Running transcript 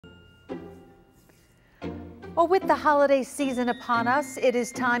Well, with the holiday season upon us, it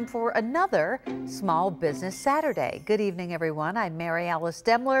is time for another Small Business Saturday. Good evening, everyone. I'm Mary Alice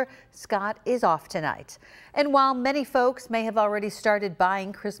Demler. Scott is off tonight. And while many folks may have already started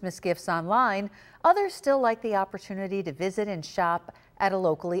buying Christmas gifts online, others still like the opportunity to visit and shop at a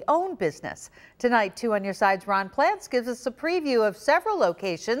locally owned business. Tonight, 2 on Your Side's Ron Plants gives us a preview of several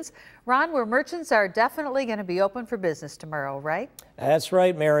locations, Ron, where merchants are definitely going to be open for business tomorrow, right? That's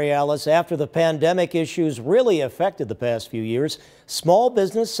right, Mary Alice. After the pandemic issues really affected the past few years, Small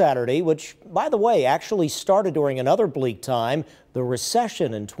Business Saturday, which, by the way, actually started during another bleak time, the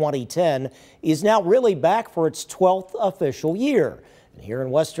recession in 2010, is now really back for its 12th official year. And here in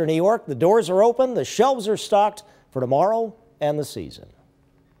Western New York, the doors are open, the shelves are stocked for tomorrow and the season.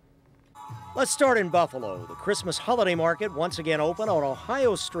 Let's start in Buffalo. The Christmas holiday market once again open on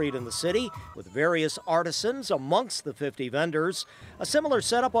Ohio Street in the city with various artisans amongst the 50 vendors. A similar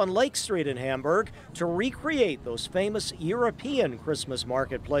setup on Lake Street in Hamburg to recreate those famous European Christmas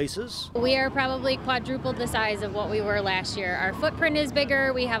marketplaces. We are probably quadrupled the size of what we were last year. Our footprint is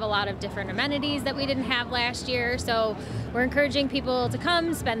bigger. We have a lot of different amenities that we didn't have last year. So we're encouraging people to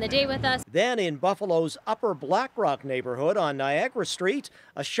come spend the day with us. Then in Buffalo's Upper Black Rock neighborhood on Niagara Street,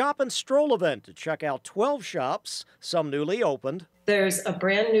 a shop and stroll event to check out 12 shops, some newly opened. There's a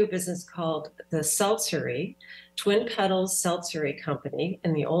brand new business called the Seltzery, Twin Petals Seltzery Company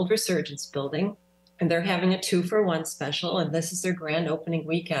in the old Resurgence building. And they're having a 2-for-1 special, and this is their grand opening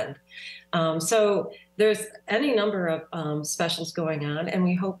weekend. So there's any number of specials going on, and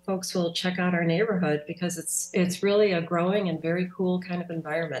we hope folks will check out our neighborhood because it's really a growing and very cool kind of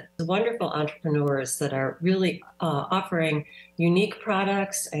environment. The wonderful entrepreneurs that are really offering unique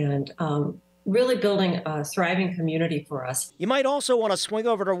products and really building a thriving community for us. You might also want to swing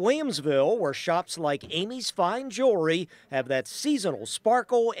over to Williamsville, where shops like Amy's Fine Jewelry have that seasonal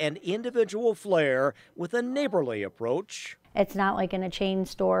sparkle and individual flair with a neighborly approach. It's not like in a chain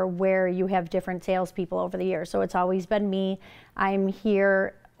store where you have different salespeople over the years. So it's always been me. I'm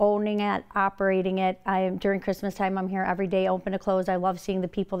here owning it, operating it. During Christmas time, I'm here every day, open to close. I love seeing the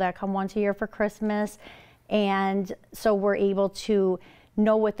people that come once a year for Christmas. And so we're able to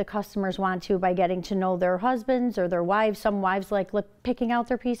know what the customers want to by getting to know their husbands or their wives. Some wives like picking out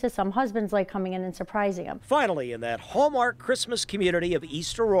their pieces. Some husbands like coming in and surprising them. Finally, in that hallmark Christmas community of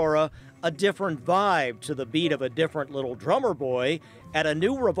East Aurora, a different vibe to the beat of a different little drummer boy at a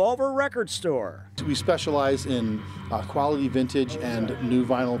new Revolver record store. We specialize in quality vintage and new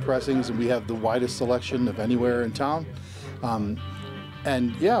vinyl pressings, and we have the widest selection of anywhere in town.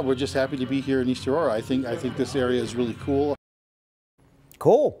 And yeah, we're just happy to be here in East Aurora. I think this area is really cool.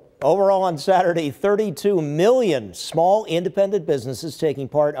 Cool. Overall on Saturday, 32 million small independent businesses taking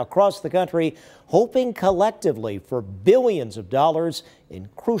part across the country, hoping collectively for billions of dollars in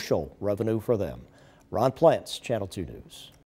crucial revenue for them. Ron Plants, Channel 2 News.